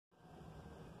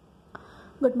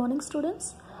Good morning,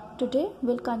 students. Today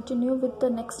we'll continue with the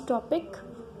next topic,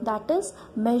 that is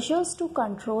measures to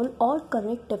control or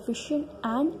correct deficient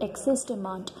and excess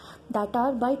demand, that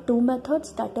are by two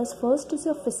methods, that is first is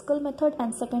your fiscal method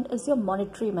and second is your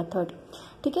monetary method.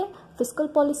 ठीक है, physical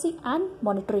policy and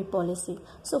monetary policy.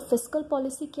 So physical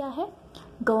policy क्या है?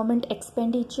 Government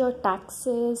expenditure,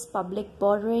 taxes, public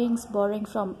boring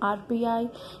from RBI,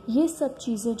 ये सब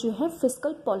चीज़ें जो है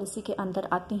physical policy के अंदर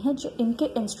आती हैं, जो इनके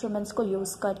इंस्ट्रूमेंट्स को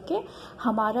यूज़ करके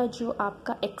हमारा जो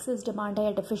आपका एक्सेस डिमांड है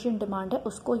या डेफिशिएंट डिमांड है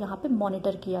उसको यहाँ पे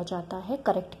मॉनिटर किया जाता है,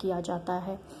 करेक्ट किया जाता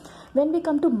है. When we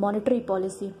come to monetary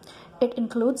policy, it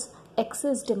includes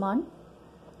excess demand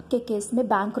के केस में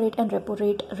bank rate and repo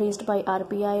rate raised by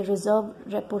RBI, reserve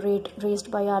repo rate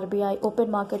raised by RBI, open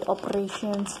market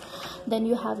operations, then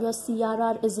you have your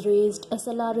CRR is raised,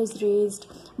 SLR is raised,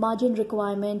 margin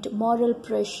requirement, moral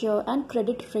pressure and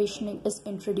credit rationing is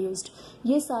introduced.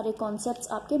 ये सारे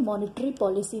concepts आपके monetary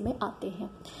policy में आते हैं.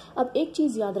 अब एक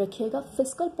चीज़ याद रखिएगा,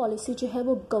 फिजिकल पॉलिसी जो है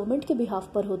वो गवर्नमेंट के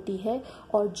बिहाफ पर होती है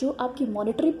और जो आपकी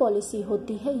मॉनेटरी पॉलिसी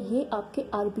होती है ये आपके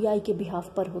आरबीआई के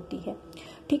बिहाफ पर होती है.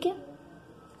 ठीक है,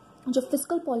 जो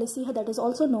फिजिकल पॉलिसी है that is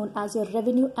also known as your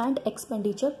revenue and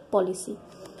expenditure policy.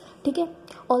 ठीक है,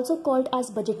 also called as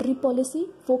budgetary policy,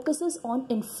 focuses on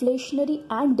inflationary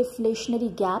and deflationary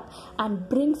gap and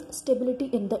brings stability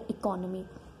in the economy.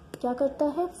 क्या करता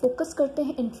है? फोकस करते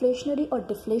हैं इन्फ्लेशनरी और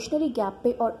deflationary gap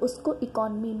पे और उसको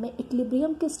इकोनॉमी में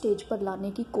इक्विलिब्रियम के स्टेज पर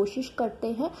लाने की कोशिश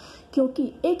करते हैं,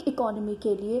 क्योंकि एक इकोनॉमी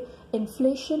के लिए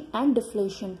इन्फ्लेशन एंड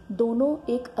डिफ्लेशन दोनों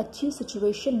एक अच्छी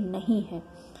सिचुएशन नहीं है.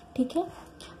 ठीक है,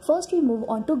 first we move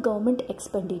on to government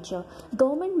expenditure.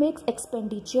 Government makes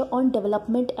expenditure on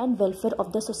development and welfare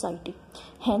of the society.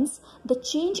 Hence, the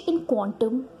change in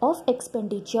quantum of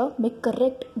expenditure may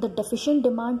correct the deficient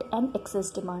demand and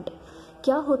excess demand.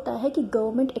 क्या होता है कि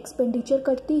government expenditure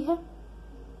करती है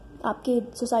आपके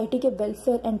society के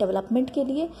welfare and development के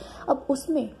लिए. अब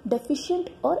उसमें डेफिशिएंट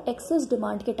और एक्सेस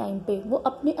डिमांड के टाइम पे वो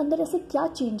अपने अंदर ऐसे क्या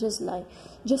चेंजेस लाए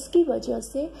जिसकी वजह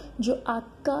से जो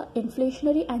आपका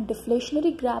inflationary and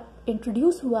deflationary gap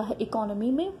introduce हुआ है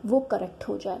इकोनॉमी में वो करेक्ट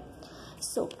हो जाए.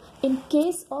 सो in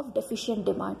case of deficient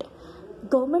demand,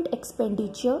 government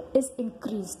expenditure is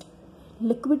increased,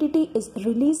 liquidity is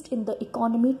released in the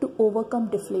economy to overcome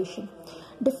deflation.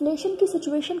 Deflation की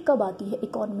सिचुएशन कब आती है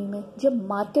इकोनॉमी में? जब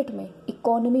मार्केट में,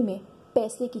 इकोनॉमी में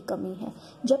पैसे की कमी है,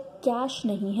 जब कैश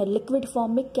नहीं है, लिक्विड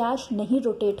फॉर्म में कैश नहीं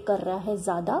रोटेट कर रहा है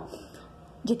ज़्यादा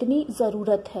जितनी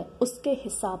ज़रूरत है उसके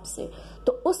हिसाब से.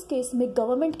 तो उस केस में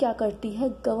गवर्नमेंट क्या करती है?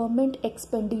 गवर्नमेंट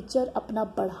एक्सपेंडिचर अपना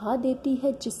बढ़ा देती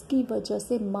है, जिसकी वजह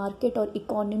से मार्केट और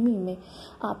इकोनॉमी में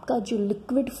आपका जो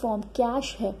लिक्विड फॉर्म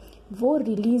कैश है वो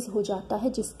रिलीज़ हो जाता है,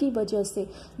 जिसकी वजह से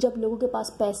जब लोगों के पास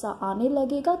पैसा आने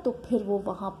लगेगा तो फिर वो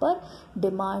वहाँ पर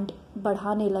डिमांड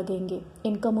बढ़ाने लगेंगे,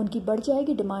 इनकम उनकी बढ़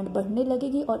जाएगी, डिमांड बढ़ने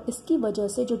लगेगी और इसकी वजह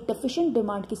से जो डेफिशिएंट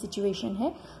डिमांड की सिचुएशन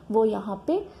है वो यहाँ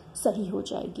पे सही हो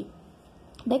जाएगी.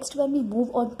 Next, when we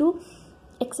move on to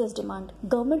excess demand,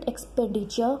 government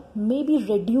expenditure may be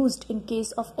reduced in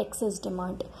case of excess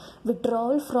demand.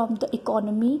 Withdrawal from the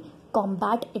economy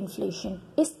combat inflation.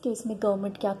 इस केस में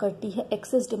गवर्नमेंट क्या करती है?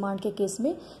 एक्सेस डिमांड के केस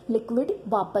में लिक्विड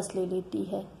वापस ले लेती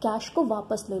है, कैश को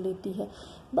वापस ले लेती है.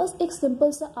 बस एक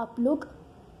सिंपल सा आप लोग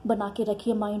बना के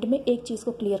रखिए माइंड में, एक चीज़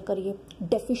को क्लियर करिए.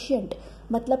 डेफिशिएंट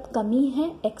मतलब कमी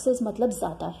है, एक्सेस मतलब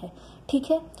ज़्यादा है.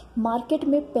 ठीक है, मार्केट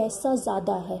में पैसा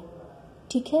ज़्यादा है.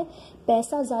 ठीक है,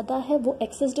 पैसा ज़्यादा है, वो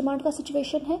एक्सेस डिमांड का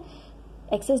सिचुएशन है.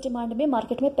 एक्सेस डिमांड में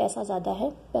मार्केट में पैसा ज़्यादा है,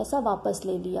 पैसा वापस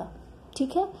ले लिया.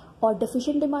 ठीक है, और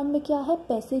डेफिशिएंट डिमांड में क्या है?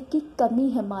 पैसे की कमी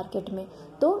है मार्केट में,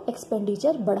 तो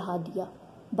एक्सपेंडिचर बढ़ा दिया.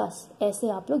 बस ऐसे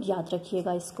आप लोग याद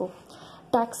रखिएगा इसको.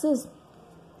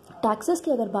 टैक्सेस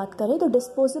की अगर बात करें तो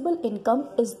disposable income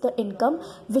is the income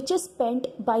which is spent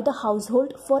by the house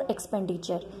hold for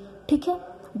expenditure. ठीक है,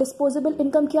 डिस्पोजेबल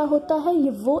इनकम क्या होता है? ये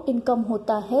वो इनकम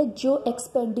होता है जो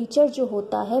एक्सपेंडिचर जो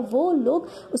होता है वो लोग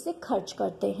उसे खर्च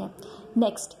करते हैं.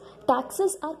 Next,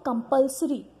 taxes are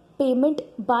compulsory payment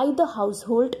by the house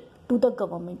hold to the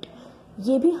government.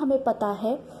 ये भी हमें पता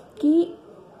है कि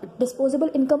डिस्पोजेबल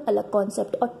इनकम अलग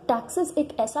कॉन्सेप्ट और टैक्सेस एक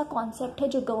ऐसा कॉन्सेप्ट है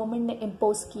जो गवर्नमेंट ने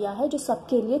इम्पोज किया है जो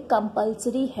सबके लिए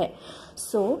कंपल्सरी है.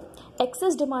 सो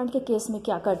एक्सेस डिमांड के केस में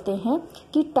क्या करते हैं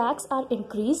कि tax are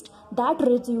increased that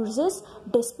reduces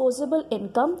disposable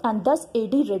income and दस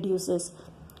एडी रिड्यूसेस.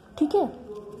 ठीक है,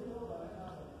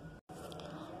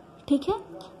 ठीक है,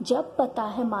 जब पता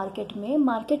है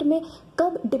मार्केट में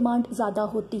कब डिमांड ज़्यादा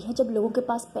होती है? जब लोगों के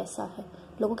पास पैसा है.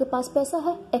 लोगों के पास पैसा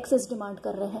है, एक्सेस डिमांड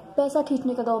कर रहे हैं, पैसा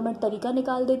खींचने का गवर्नमेंट तरीका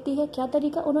निकाल देती है. क्या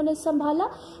तरीका उन्होंने संभाला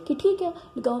कि ठीक है,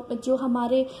 जो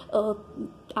हमारे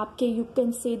आपके you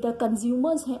can say the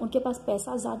consumers हैं, उनके पास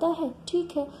पैसा ज़्यादा है,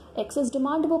 ठीक है, एक्सेस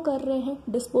डिमांड वो कर रहे हैं,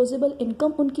 डिस्पोजेबल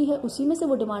इनकम उनकी है, उसी में से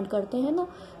वो डिमांड करते हैं ना,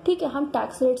 ठीक है, हम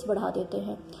टैक्स रेट्स बढ़ा देते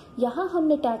हैं। यहाँ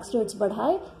हमने टैक्स रेट्स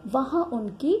बढ़ाए, वहाँ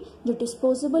उनकी जो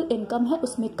डिस्पोजेबल इनकम है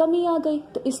उसमें कमी आ गई,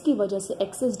 तो इसकी वजह से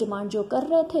एक्सेस डिमांड जो कर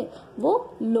रहे थे वो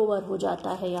लोअर हो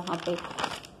जाता है। यहाँ पे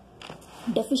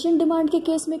डेफिशिएंट डिमांड के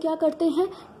केस में क्या करते हैं,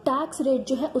 टैक्स रेट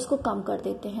जो है उसको कम कर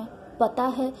देते हैं। पता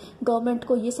है गवर्नमेंट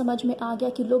को ये समझ में आ गया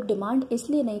कि लोग डिमांड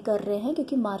इसलिए नहीं कर रहे हैं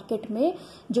क्योंकि मार्केट में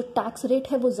जो टैक्स रेट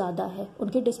है वो ज़्यादा है,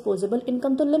 उनकी डिस्पोजेबल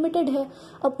इनकम तो लिमिटेड है,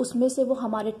 अब उसमें से वो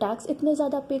हमारे टैक्स इतने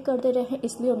ज़्यादा पे कर दे रहे हैं,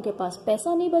 इसलिए उनके पास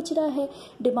पैसा नहीं बच रहा है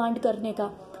डिमांड करने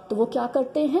का। तो वो क्या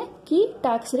करते हैं कि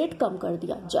टैक्स रेट कम कर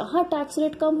दिया, जहाँ टैक्स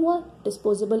रेट कम हुआ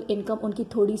डिस्पोजेबल इनकम उनकी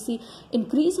थोड़ी सी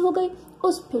इंक्रीज हो गई,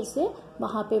 उस फिर से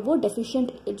वहाँ पे वो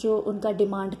डेफिशिएंट जो उनका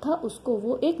डिमांड था उसको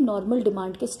वो एक नॉर्मल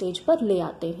डिमांड के स्टेज पर ले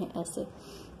आते हैं। ऐसे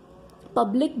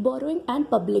public borrowing and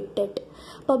public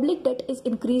debt is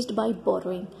increased by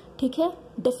borrowing, ठीक है।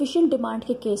 डेफिशिएंट डिमांड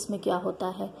के केस में क्या होता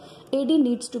है, AD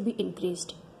needs to be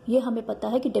increased, ये हमें पता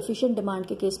है कि डेफिशिएंट डिमांड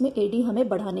के केस में एडी हमें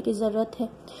बढ़ाने की ज़रूरत है।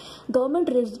 Government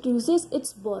reduces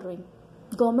it's borrowing,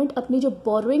 government अपनी जो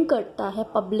बोरोइंग करता है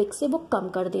पब्लिक से वो कम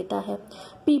कर देता है।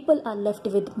 People are left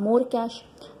with more cash,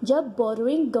 जब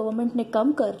बोरोइंग गवर्नमेंट ने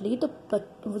कम कर ली तो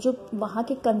जो वहाँ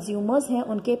के कंज्यूमर्स हैं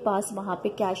उनके पास वहाँ पे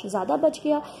कैश ज़्यादा बच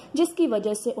गया, जिसकी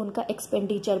वजह से उनका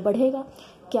एक्सपेंडिचर बढ़ेगा।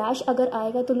 कैश अगर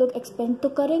आएगा तो लोग एक्सपेंड तो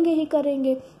करेंगे ही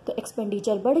करेंगे, तो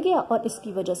एक्सपेंडिचर बढ़ गया और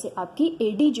इसकी वजह से आपकी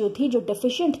एडी जो थी, जो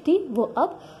डेफिशिएंट थी, वो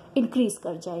अब इंक्रीज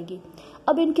कर जाएगी।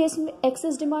 अब इन केस में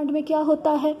एक्सेस डिमांड में क्या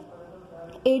होता है,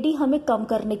 एडी हमें कम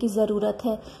करने की ज़रूरत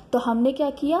है, तो हमने क्या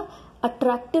किया,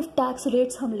 अट्रैक्टिव टैक्स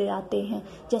रेट्स हम ले आते हैं,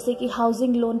 जैसे कि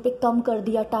हाउसिंग लोन पे कम कर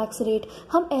दिया टैक्स रेट।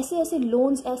 हम ऐसे ऐसे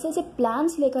लोन्स, ऐसे ऐसे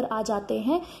प्लान्स लेकर आ जाते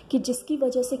हैं कि जिसकी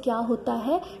वजह से क्या होता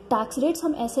है, टैक्स रेट्स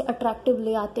हम ऐसे अट्रैक्टिव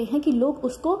ले आते हैं कि लोग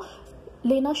उसको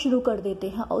लेना शुरू कर देते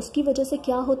हैं, और उसकी वजह से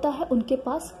क्या होता है, उनके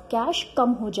पास कैश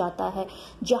कम हो जाता है।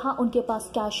 जहां उनके पास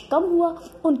कैश कम हुआ,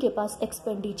 उनके पास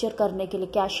एक्सपेंडिचर करने के लिए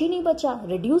कैश ही नहीं बचा,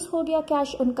 रिड्यूस हो गया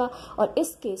कैश उनका, और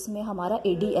इस केस में हमारा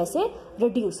एडी ऐसे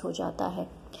रिड्यूस हो जाता है।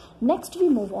 Next we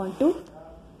move on to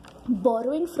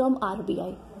borrowing from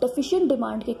RBI. Deficient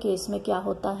demand के केस में क्या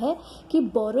होता है कि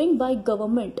borrowing by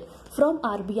government from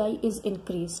RBI is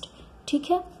increased,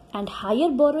 ठीक है, and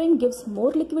higher borrowing gives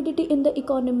more liquidity in the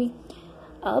economy.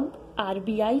 अब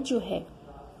आरबीआई जो है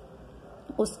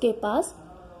उसके पास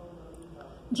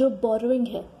जो बोरोइंग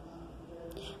है,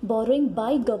 borrowing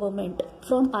by government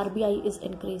from RBI is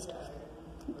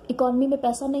increased. Economy में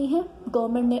पैसा नहीं है,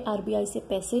 गवर्नमेंट ने आरबीआई से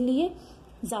पैसे लिए,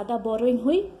 ज़्यादा बोरोइंग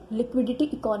हुई, लिक्विडिटी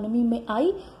इकोनॉमी में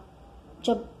आई।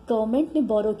 जब गवर्नमेंट ने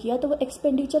बोरो किया तो वो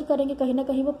एक्सपेंडिचर करेंगे, कहीं ना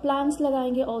कहीं वो प्लान्स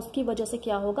लगाएंगे, और उसकी वजह से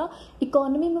क्या होगा,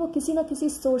 इकोनॉमी में वो किसी ना किसी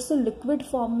सोर्स से लिक्विड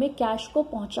फॉर्म में कैश को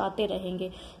पहुंचाते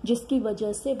रहेंगे, जिसकी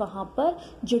वजह से वहां पर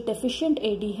जो डेफिशिएंट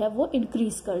एडी है वो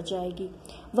इंक्रीज कर जाएगी।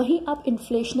 वहीं आप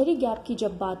इन्फ्लेशनरी गैप की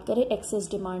जब बात करें एक्सेस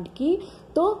डिमांड की,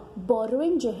 तो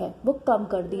बोरोइंग जो है वो कम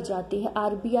कर दी जाती है।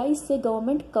 आरबीआई से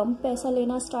गवर्नमेंट कम पैसा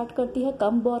लेना स्टार्ट करती है,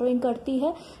 कम बोरोइंग करती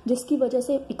है, जिसकी वजह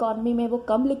से इकोनॉमी में वो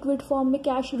कम लिक्विड फॉर्म में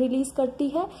कैश रिलीज करती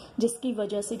है, जिसकी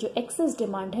वजह से जो एक्सेस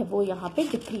डिमांड है वो यहाँ पे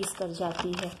डिक्रीज कर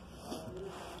जाती है।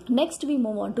 Next we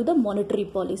move on to the monetary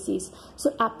policies. So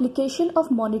application of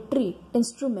monetary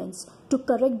instruments to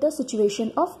correct the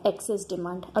situation of excess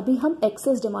demand. अभी हम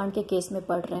excess demand के केस में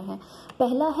पढ़ रहे हैं।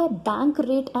 पहला है bank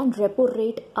rate and repo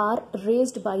rate are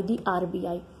raised by the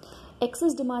RBI.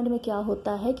 Excess demand में क्या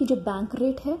होता है कि जो बैंक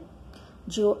रेट है,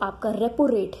 जो आपका रेपो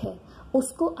रेट है,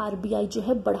 उसको आरबीआई जो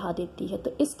है बढ़ा देती है।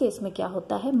 तो इस केस में क्या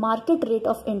होता है, market rate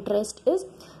of interest is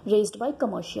raised bye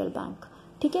commercial bank,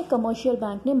 ठीक है, कमर्शियल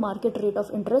बैंक ने मार्केट रेट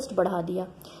ऑफ इंटरेस्ट बढ़ा दिया,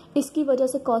 इसकी वजह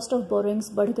से कॉस्ट ऑफ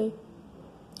बोरोइंग्स बढ़ गई,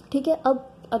 ठीक है। अब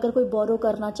अगर कोई बोरो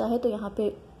करना चाहे तो यहाँ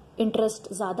पे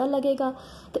इंटरेस्ट ज़्यादा लगेगा,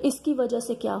 तो इसकी वजह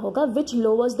से क्या होगा, विच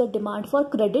lowers the demand for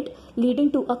credit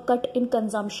leading to a cut in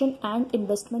consumption and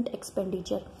investment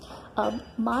expenditure. अब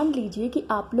मान लीजिए कि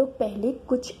आप लोग पहले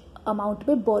कुछ अमाउंट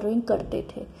में बोरोइंग करते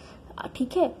थे,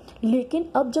 ठीक है, लेकिन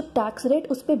अब जब टैक्स रेट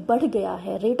उस पर बढ़ गया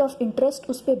है, रेट ऑफ इंटरेस्ट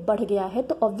उस पर बढ़ गया है,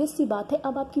 तो ऑब्वियस सी बात है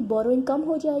अब आपकी बोरोइंग कम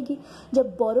हो जाएगी।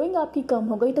 जब बोरोइंग आपकी कम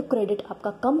हो गई तो क्रेडिट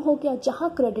आपका कम हो गया, जहां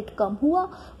क्रेडिट कम हुआ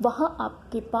वहां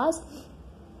आपके पास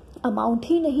अमाउंट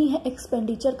ही नहीं है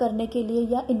एक्सपेंडिचर करने के लिए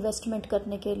या इन्वेस्टमेंट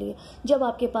करने के लिए। जब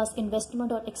आपके पास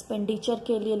इन्वेस्टमेंट और एक्सपेंडिचर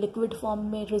के लिए लिक्विड फॉर्म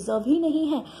में रिजर्व ही नहीं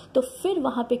है, तो फिर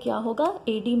वहाँ पे क्या होगा,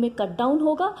 एडी में कट डाउन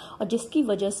होगा, और जिसकी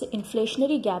वजह से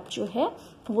इन्फ्लेशनरी गैप जो है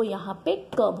वो यहाँ पे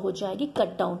कर्ब हो जाएगी,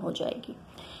 कट डाउन हो जाएगी।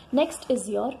 Next is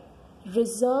your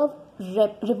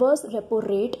reverse repo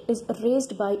rate is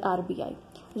raised by RBI.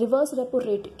 Reverse repo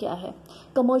rate क्या है?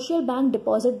 Commercial bank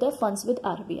deposit there funds with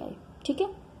RBI, ठीक है।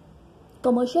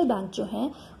 कमर्शियल बैंक जो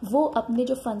हैं वो अपने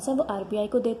जो फंड्स हैं वो आरबीआई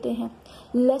को देते हैं।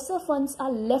 Laser funds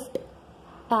are left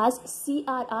edge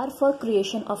CRR for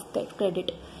creation of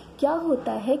credit. क्या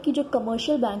होता है कि जो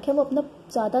कमर्शियल बैंक है वो अपना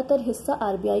ज़्यादातर हिस्सा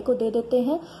आरबीआई को दे देते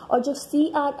हैं, और जो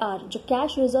सीआरआर जो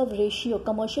cash reserve ratio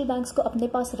commercial banks को अपने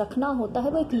पास रखना होता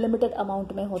है वो एक लिमिटेड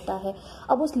अमाउंट में होता है।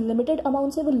 अब उस लिमिटेड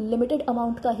अमाउंट से वो लिमिटेड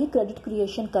अमाउंट का ही क्रेडिट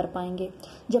क्रिएशन कर पाएंगे।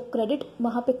 जब क्रेडिट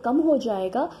वहाँ पे कम हो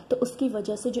जाएगा तो उसकी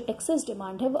वजह से जो एक्सेस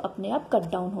डिमांड है वो अपने आप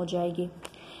कट डाउन हो जाएगी।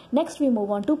 Next, we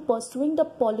move on to pursuing the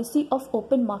policy of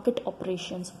open market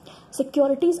operations.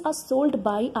 Securities are sold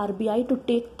by RBI to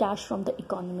take cash from the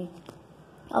economy.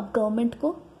 अब गवर्नमेंट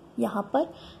को यहाँ पर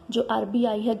जो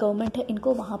आरबीआई है, गवर्नमेंट है,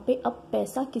 इनको वहाँ पे अब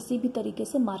पैसा किसी भी तरीके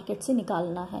से मार्केट से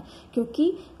निकालना है,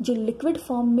 क्योंकि जो लिक्विड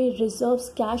फॉर्म में रिजर्व्स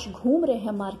कैश घूम रहे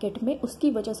हैं मार्केट में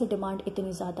उसकी वजह से डिमांड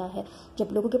इतनी ज़्यादा है। जब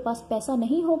लोगों के पास पैसा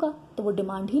नहीं होगा तो वो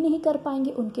डिमांड ही नहीं कर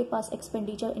पाएंगे, उनके पास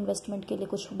एक्सपेंडिचर इन्वेस्टमेंट के लिए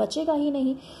कुछ बचेगा ही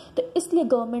नहीं। तो इसलिए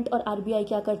गवर्नमेंट और आरबीआई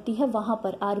क्या करती है, वहाँ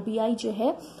पर आरबीआई जो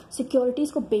है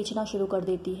सिक्योरिटीज़ को बेचना शुरू कर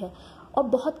देती है, और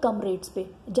बहुत कम रेट्स पे।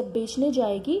 जब बेचने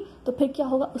जाएगी तो फिर क्या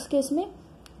होगा, उस केस में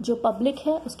जो पब्लिक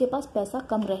है उसके पास पैसा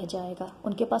कम रह जाएगा,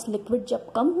 उनके पास लिक्विड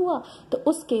जब कम हुआ तो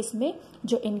उस केस में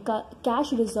जो इनका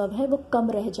कैश रिजर्व है वो कम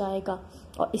रह जाएगा,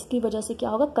 और इसकी वजह से क्या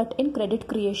होगा, कट इन क्रेडिट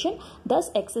क्रिएशन,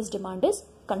 दस एक्सेस डिमांड इज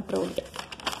कंट्रोल्ड।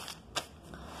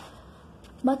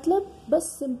 मतलब बस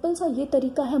सिंपल सा ये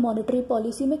तरीका है मॉनेटरी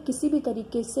पॉलिसी में, किसी भी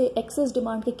तरीके से एक्सेस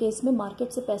डिमांड के केस में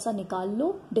मार्केट से पैसा निकाल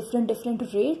लो, different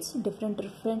rates, different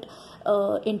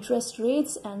interest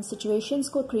rates and situations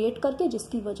को क्रिएट करके,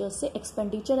 जिसकी वजह से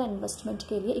एक्सपेंडिचर एंड इन्वेस्टमेंट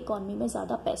के लिए इकोनॉमी में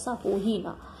ज़्यादा पैसा हो ही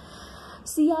ना।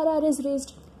 CRR is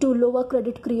raised to lower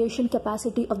credit creation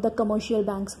capacity of the commercial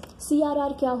banks.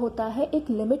 CRR क्या होता है, एक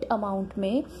लिमिट अमाउंट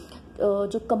में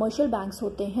जो कमर्शियल बैंक्स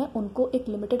होते हैं उनको एक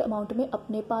लिमिटेड अमाउंट में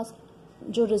अपने पास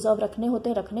जो रिजर्व रखने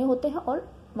होते हैं और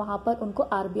वहाँ पर उनको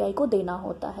आरबीआई को देना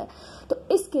होता है। तो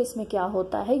इस केस में क्या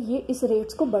होता है, ये इस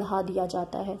रेट्स को बढ़ा दिया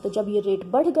जाता है। तो जब ये रेट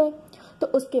बढ़ गए तो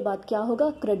उसके बाद क्या होगा,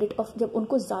 क्रेडिट ऑफ जब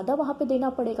उनको ज़्यादा वहाँ पे देना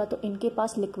पड़ेगा तो इनके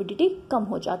पास लिक्विडिटी कम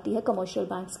हो जाती है कमर्शियल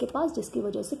बैंक्स के पास, जिसकी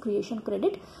वजह से क्रिएशन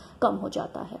क्रेडिट कम हो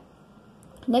जाता है।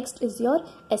 Next is your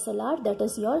SLR, that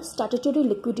is your statutory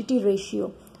liquidity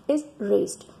ratio is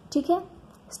raised, ठीक है।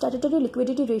 स्टैट्यूटरी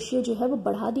लिक्विडिटी रेशियो जो है वो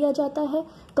बढ़ा दिया जाता है।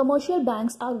 Commercial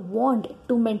banks are warned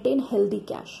to maintain healthy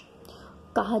cash.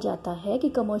 कहा जाता है कि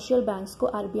कमर्शियल बैंक्स को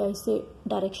आरबीआई से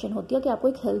डायरेक्शन होती है कि आपको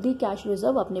एक हेल्दी कैश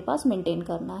रिजर्व अपने पास मेंटेन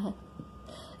करना है।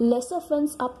 Laser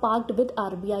funds are parked with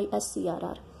RBI as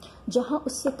CRR। जहां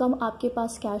उससे कम आपके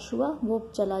पास कैश हुआ वो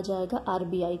चला जाएगा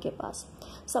आरबीआई के पास।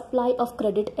 सप्लाई ऑफ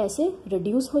क्रेडिट ऐसे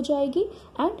रिड्यूस हो जाएगी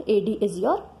and AD is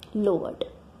your lowered.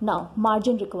 Now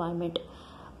margin requirement.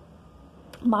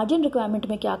 Margin requirement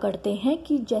में क्या करते हैं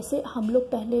कि जैसे हम लोग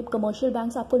पहले कमर्शियल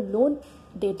बैंक्स आपको लोन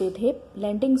देते थे,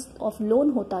 लेंडिंग ऑफ लोन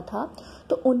होता था,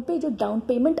 तो उन पे जो डाउन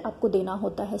पेमेंट आपको देना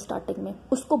होता है स्टार्टिंग में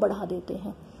उसको बढ़ा देते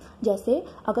हैं। जैसे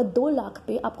अगर 2 लाख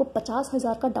पे आपको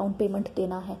 50,000 का डाउन पेमेंट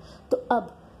देना है, तो अब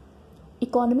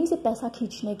इकोनॉमी से पैसा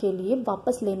खींचने के लिए,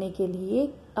 वापस लेने के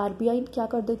लिए आरबीआई क्या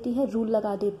कर देती है, रूल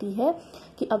लगा देती है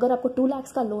कि अगर आपको 2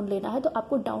 लाख का लोन लेना है तो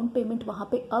आपको डाउन पेमेंट वहाँ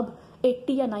पे अब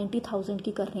 80 या 90,000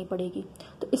 की करनी पड़ेगी।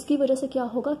 तो इसकी वजह से क्या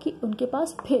होगा कि उनके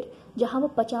पास फिर जहाँ वो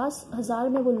 50,000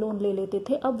 में वो लोन ले लेते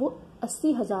थे, अब वो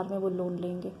 80,000 में वो लोन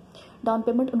लेंगे। डाउन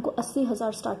पेमेंट उनको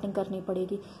 80,000 स्टार्टिंग करनी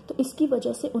पड़ेगी। तो इसकी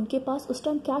वजह से उनके पास उस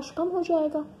टाइम कैश कम हो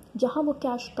जाएगा। जहाँ वो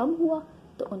कैश कम हुआ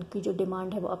तो उनकी जो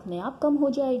डिमांड है वो अपने आप कम हो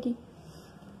जाएगी।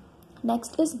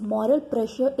 Next is moral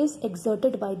pressure is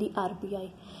exerted by the RBI.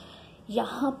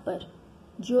 यहाँ पर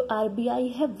जो आरबीआई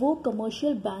है वो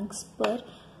कमर्शियल बैंक्स पर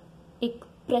एक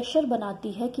प्रेशर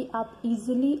बनाती है कि आप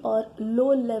इजीली और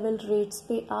लो लेवल रेट्स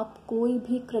पे आप कोई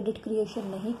भी क्रेडिट क्रिएशन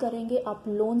नहीं करेंगे, आप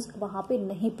लोन्स वहाँ पे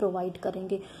नहीं प्रोवाइड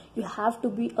करेंगे। You have to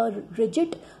be a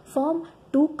rigid firm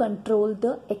to control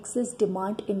the excess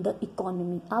demand in the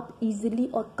economy. आप इजीली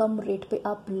और कम रेट पे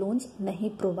आप लोन्स नहीं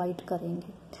प्रोवाइड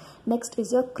करेंगे। Next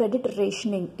is your credit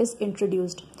rationing is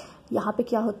introduced. यहाँ पे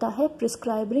क्या होता है,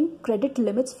 prescribing credit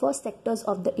limits for sectors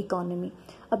of the economy.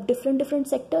 अब डिफरेंट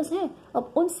सेक्टर्स हैं,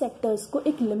 अब उन सेक्टर्स को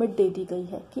एक लिमिट दे दी गई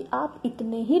है कि आप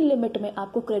इतने ही लिमिट में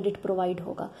आपको क्रेडिट प्रोवाइड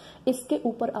होगा, इसके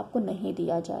ऊपर आपको नहीं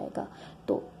दिया जाएगा।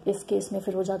 तो इस केस में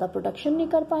फिर वो ज़्यादा प्रोडक्शन नहीं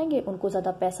कर पाएंगे, उनको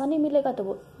ज़्यादा पैसा नहीं मिलेगा, तो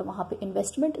वो वहाँ पे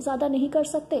इन्वेस्टमेंट ज़्यादा नहीं कर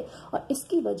सकते, और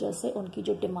इसकी वजह से उनकी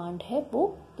जो डिमांड है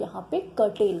वो यहाँ पे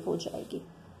कर्टेल हो जाएगी।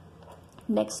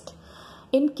 Next,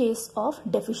 in case of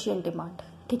deficient demand,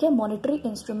 ठीक है, मॉनेटरी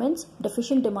इंस्ट्रूमेंट्स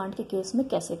डेफिशिएंट डिमांड के केस में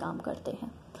कैसे काम करते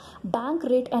हैं। Bank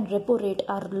rate and repo rate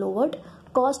are lowered,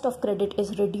 cost of credit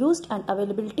is reduced and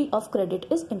availability of credit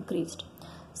is increased.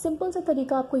 Simple सा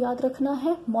तरीका आपको याद रखना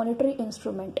है, मॉनेटरी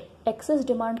इंस्ट्रूमेंट एक्सेस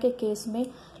डिमांड के केस में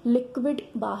लिक्विड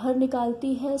बाहर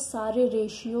निकालती है, सारे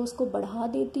रेशियोज को बढ़ा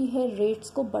देती है, रेट्स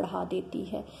को बढ़ा देती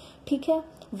है, ठीक है।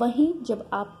 वहीं जब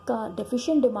आपका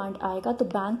डेफिशिएंट डिमांड आएगा तो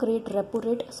बैंक रेट, रेपो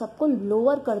रेट सबको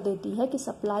लोअर कर देती है कि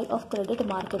सप्लाई ऑफ क्रेडिट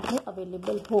मार्केट में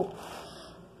अवेलेबल हो।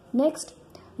 Next,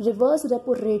 reverse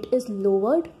repo rate is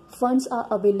lowered, funds are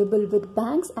available with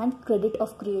banks and credit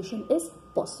of creation is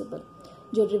possible।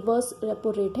 जो रिवर्स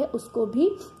रेपो रेट है उसको भी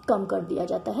कम कर दिया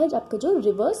जाता है, जबकि जो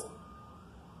रिवर्स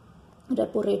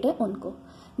रेपो रेट है उनको।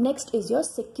 Next is your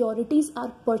securities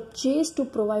are purchase to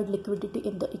provide liquidity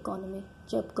in the economy.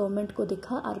 जब गवर्नमेंट को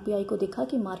दिखा, आरबीआई को दिखा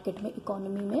कि मार्केट में,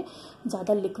 इकोनॉमी में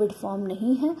ज़्यादा लिक्विड फॉर्म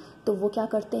नहीं है, तो वो क्या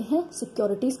करते हैं,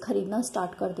 सिक्योरिटीज़ खरीदना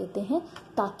स्टार्ट कर देते हैं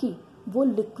ताकि वो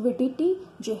लिक्विडिटी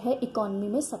जो है इकोनॉमी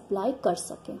में सप्लाई कर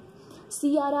सकें।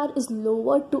 CRR is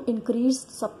lower to increase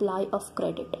supply of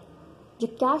credit. जो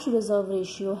कैश रिजर्व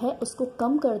रेशियो है उसको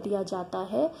कम कर दिया जाता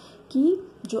है कि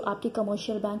जो आपके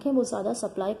कमर्शियल बैंक हैं वो ज़्यादा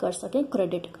सप्लाई कर सकें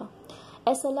क्रेडिट का।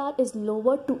 SLR is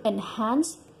lower to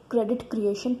enhance credit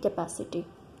creation capacity.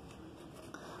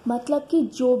 मतलब कि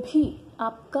जो भी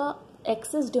आपका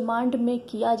एक्सेस डिमांड में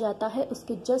किया जाता है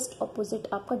उसके जस्ट ऑपोजिट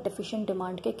आपका डेफिशिएंट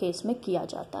डिमांड के केस में किया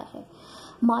जाता है।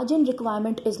 Margin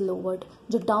requirement is lowered.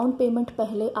 जो डाउन पेमेंट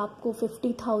पहले आपको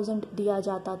 50,000 दिया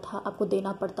जाता था, आपको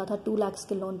देना पड़ता था 2 लाख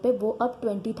के लोन पे, वो अब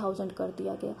 20,000 कर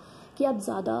दिया गया कि आप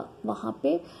ज़्यादा वहाँ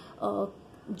पे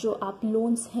जो आप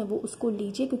लोन्स हैं वो उसको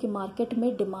लीजिए, क्योंकि मार्केट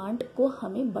में डिमांड को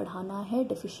हमें बढ़ाना है,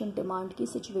 डेफिशिएंट डिमांड की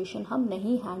सिचुएशन हम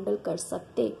नहीं हैंडल कर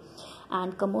सकते।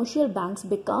 And commercial banks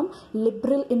become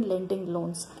liberal in lending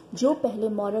loans. जो पहले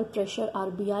मॉरल प्रेशर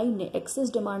आरबीआई ने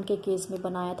एक्सेस डिमांड के केस में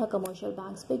बनाया था कमर्शियल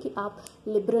बैंक्स पे कि आप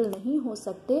लिबरल नहीं हो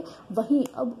सकते, वहीं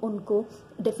अब उनको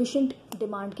डेफिशिएंट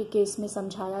डिमांड के केस में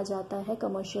समझाया जाता है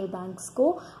कमर्शियल बैंक्स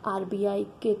को आरबीआई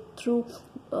के थ्रू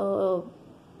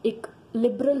एक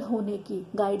लिबरल होने की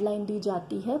गाइडलाइन दी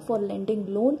जाती है for lending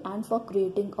loan and for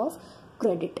creating of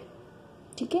credit,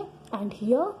 ठीक है। And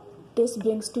here this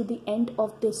brings to the end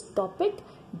of this topic,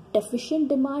 deficient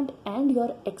demand and your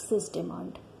excess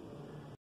demand.